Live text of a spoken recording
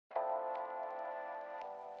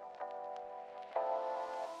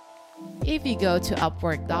If you go to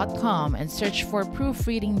Upwork.com and search for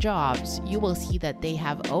proofreading jobs, you will see that they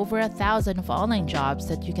have over 1,000 of online jobs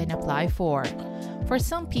that you can apply for. For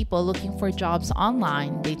some people looking for jobs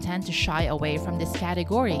online, they tend to shy away from this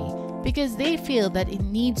category because they feel that it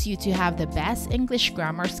needs you to have the best English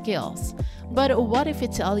grammar skills. But what if I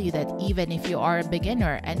tell you that even if you are a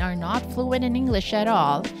beginner and are not fluent in English at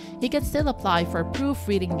all, you can still apply for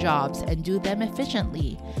proofreading jobs and do them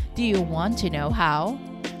efficiently? Do you want to know how?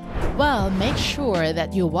 Well, make sure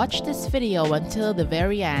that you watch this video until the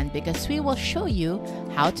very end because we will show you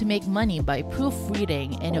how to make money by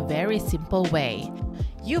proofreading in a very simple way.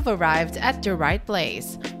 You've arrived at the right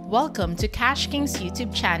place. Welcome to Cash King's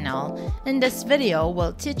YouTube channel. In this video,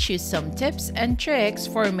 we'll teach you some tips and tricks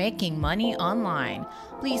for making money online.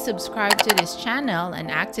 Please subscribe to this channel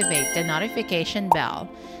and activate the notification bell.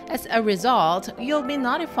 As a result, you'll be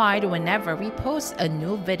notified whenever we post a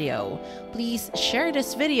new video. Please share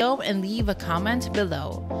this video and leave a comment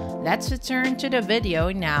below. Let's return to the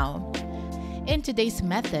video now. In today's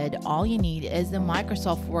method, all you need is the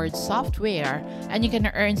Microsoft Word software, and you can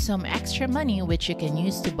earn some extra money which you can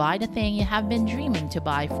use to buy the thing you have been dreaming to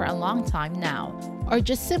buy for a long time now, or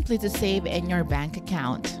just simply to save in your bank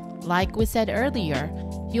account. Like we said earlier,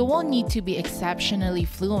 you won't need to be exceptionally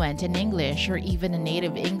fluent in English or even a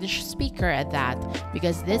native English speaker at that,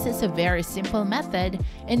 because this is a very simple method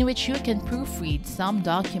in which you can proofread some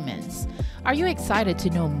documents. Are you excited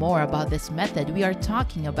to know more about this method we are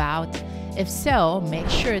talking about? If so, make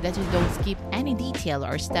sure that you don't skip any detail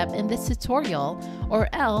or step in this tutorial, or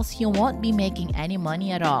else you won't be making any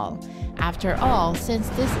money at all. After all, since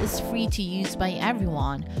this is free to use by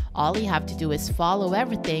everyone, all you have to do is follow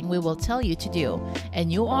everything we will tell you to do,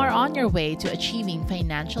 and you are on your way to achieving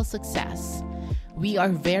financial success. We are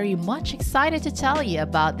very much excited to tell you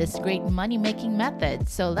about this great money-making method,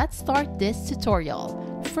 so let's start this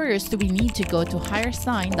tutorial. First, we need to go to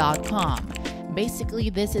HireSign.com. Basically,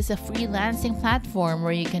 this is a freelancing platform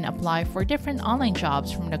where you can apply for different online jobs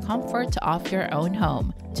from the comfort of your own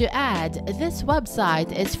home. To add, this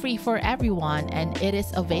website is free for everyone and it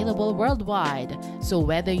is available worldwide. So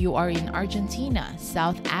whether you are in Argentina,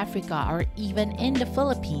 South Africa, or even in the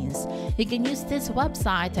Philippines, you can use this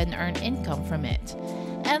website and earn income from it.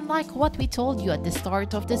 And like what we told you at the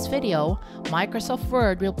start of this video, Microsoft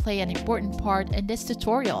Word will play an important part in this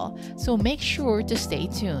tutorial, so make sure to stay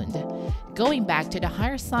tuned. Going back to the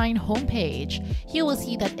HireSign homepage, you will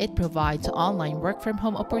see that it provides online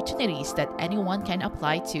work-from-home opportunities that anyone can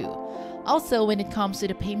apply to. Also, when it comes to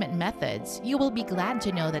the payment methods, you will be glad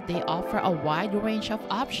to know that they offer a wide range of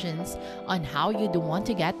options on how you'd want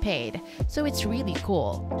to get paid, so it's really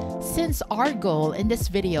cool. Since our goal in this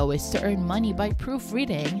video is to earn money by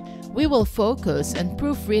proofreading, we will focus on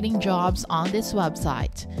proofreading jobs on this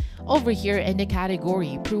website. Over here in the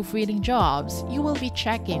category Proofreading Jobs, you will be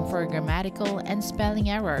checking for grammatical and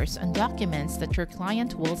spelling errors on documents that your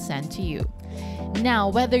client will send to you. Now,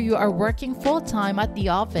 whether you are working full-time at the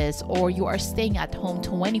office or you are staying at home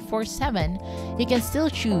 24/7, you can still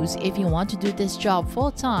choose if you want to do this job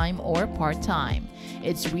full-time or part-time.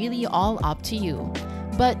 It's really all up to you.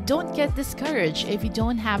 But don't get discouraged if you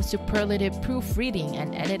don't have superlative proofreading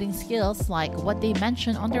and editing skills like what they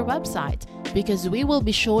mention on their website, because we will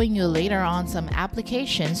be showing you later on some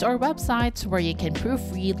applications or websites where you can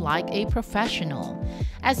proofread like a professional.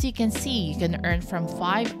 As you can see, you can earn from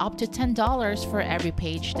 $5 up to $10 for every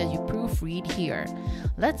page that you proofread here.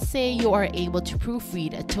 Let's say you are able to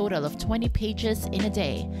proofread a total of 20 pages in a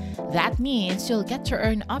day. That means you'll get to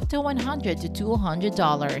earn up to $100 to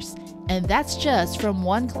 $200. And that's just from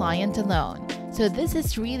one client alone. So this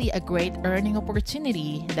is really a great earning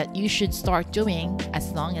opportunity that you should start doing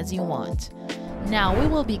as long as you want. Now we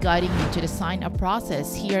will be guiding you to the sign-up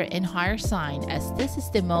process here in HireSign, as this is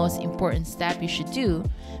the most important step you should do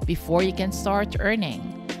before you can start earning.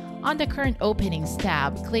 On the current openings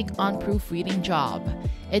tab, click on Proofreading Job.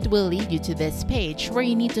 It will lead you to this page where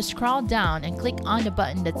you need to scroll down and click on the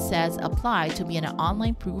button that says Apply to be an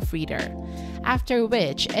online proofreader. After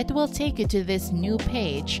which, it will take you to this new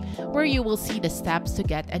page where you will see the steps to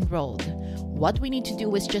get enrolled. What we need to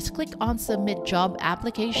do is just click on Submit Job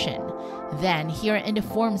Application. Then, here in the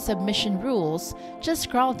form submission rules, just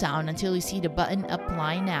scroll down until you see the button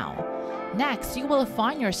Apply Now. Next, you will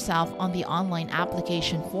find yourself on the online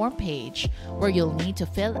application form page where you'll need to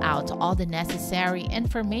fill out all the necessary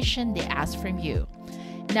information they ask from you.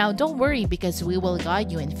 Now, don't worry because we will guide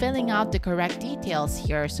you in filling out the correct details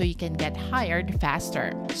here so you can get hired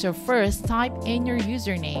faster. So first, type in your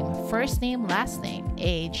username, first name, last name,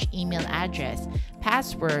 age, email address,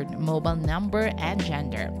 password, mobile number, and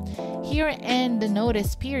gender. Here in the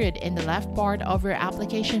notice period in the left part of your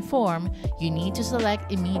application form, you need to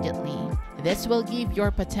select immediately. This will give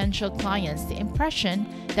your potential clients the impression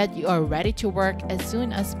that you are ready to work as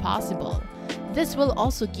soon as possible. This will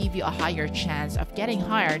also give you a higher chance of getting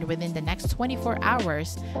hired within the next 24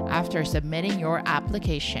 hours after submitting your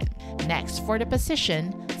application. Next, for the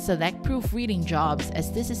position, select proofreading jobs,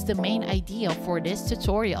 as this is the main idea for this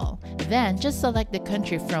tutorial. Then, just select the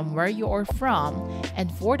country from where you are from,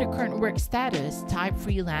 and for the current work status, type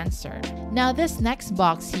freelancer. Now, this next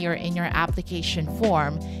box here in your application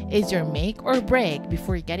form is your make or break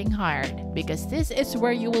before getting hired, because this is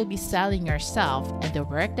where you will be selling yourself and the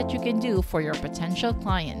work that you can do for your potential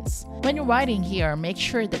clients. When writing here, make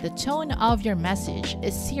sure that the tone of your message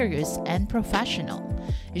is serious and professional.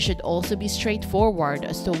 You should also be straightforward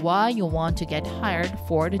as to why you want to get hired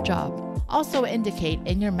for the job. Also indicate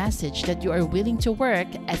in your message that you are willing to work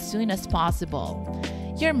as soon as possible.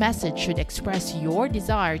 Your message should express your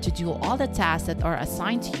desire to do all the tasks that are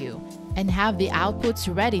assigned to you and have the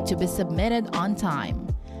outputs ready to be submitted on time.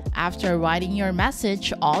 After writing your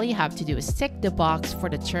message, all you have to do is tick the box for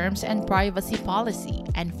the terms and privacy policy,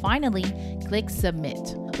 and finally, click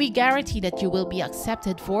submit. We guarantee that you will be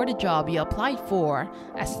accepted for the job you applied for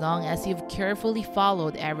as long as you've carefully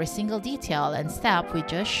followed every single detail and step we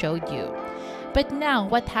just showed you. But now,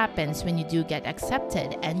 what happens when you do get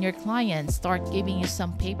accepted and your clients start giving you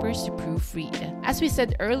some papers to proofread? As we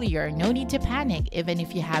said earlier, no need to panic even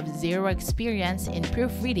if you have zero experience in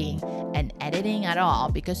proofreading and editing at all,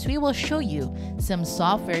 because we will show you some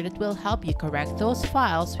software that will help you correct those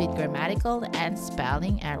files with grammatical and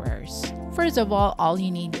spelling errors. First of all you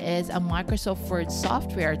need is a Microsoft Word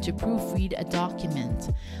software to proofread a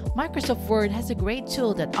document. Microsoft Word has a great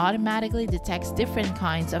tool that automatically detects different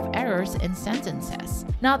kinds of errors in sentences.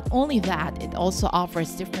 Not only that, it also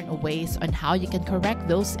offers different ways on how you can correct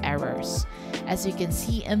those errors. As you can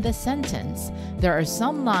see in this sentence, there are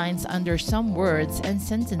some lines under some words and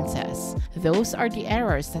sentences. Those are the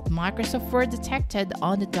errors that Microsoft Word detected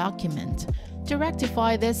on the document. To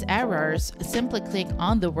rectify these errors, simply click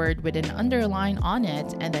on the word with an underline on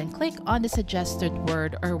it and then click on the suggested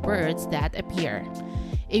word or words that appear.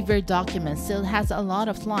 If your document still has a lot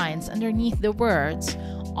of lines underneath the words,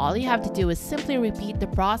 all you have to do is simply repeat the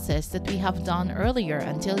process that we have done earlier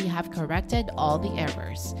until you have corrected all the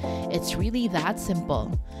errors. It's really that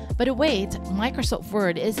simple. But wait, Microsoft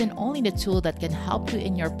Word isn't only the tool that can help you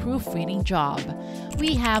in your proofreading job.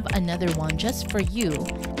 We have another one just for you,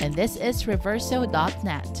 and this is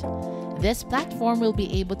Reverso.net. This platform will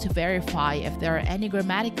be able to verify if there are any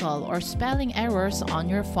grammatical or spelling errors on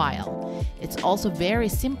your file. It's also very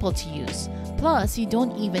simple to use. Plus, you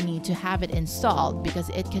don't even need to have it installed because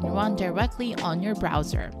it can run directly on your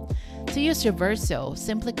browser. To use Reverso,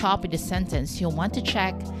 simply copy the sentence you want to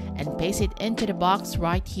check and paste it into the box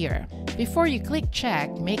right here. Before you click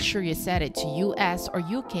check, make sure you set it to US or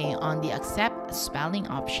UK on the accept spelling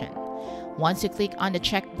option. Once you click on the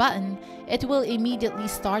check button, it will immediately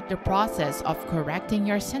start the process of correcting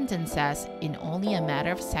your sentences in only a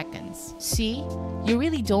matter of seconds. See, you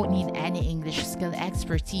really don't need any English skill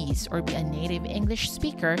expertise or be a native English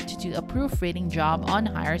speaker to do a proofreading job on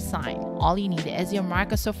HireSign. All you need is your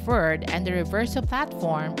Microsoft Word and the Reverso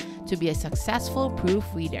platform to be a successful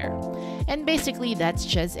proofreader. And basically, that's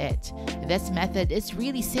just it. This method is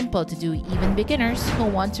really simple to do. Even beginners who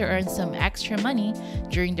want to earn some extra money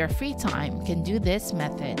during their free time can do this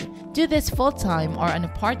method. Do this full-time or on a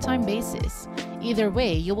part-time basis. Either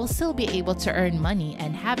way, you will still be able to earn money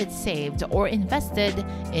and have it saved or invested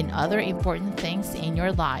in other important things in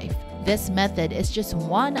your life. This method is just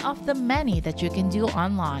one of the many that you can do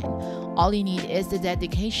online. All you need is the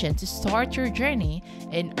dedication to start your journey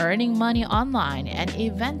in earning money online and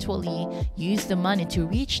eventually use the money to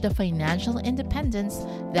reach the financial independence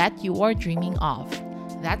that you are dreaming of.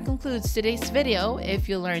 That concludes today's video. If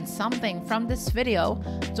you learned something from this video,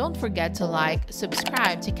 don't forget to like,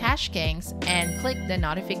 subscribe to Cash Kings, and click the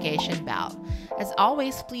notification bell. As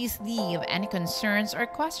always, please leave any concerns or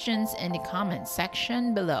questions in the comment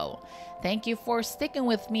section below. Thank you for sticking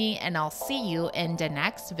with me, and I'll see you in the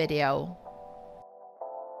next video.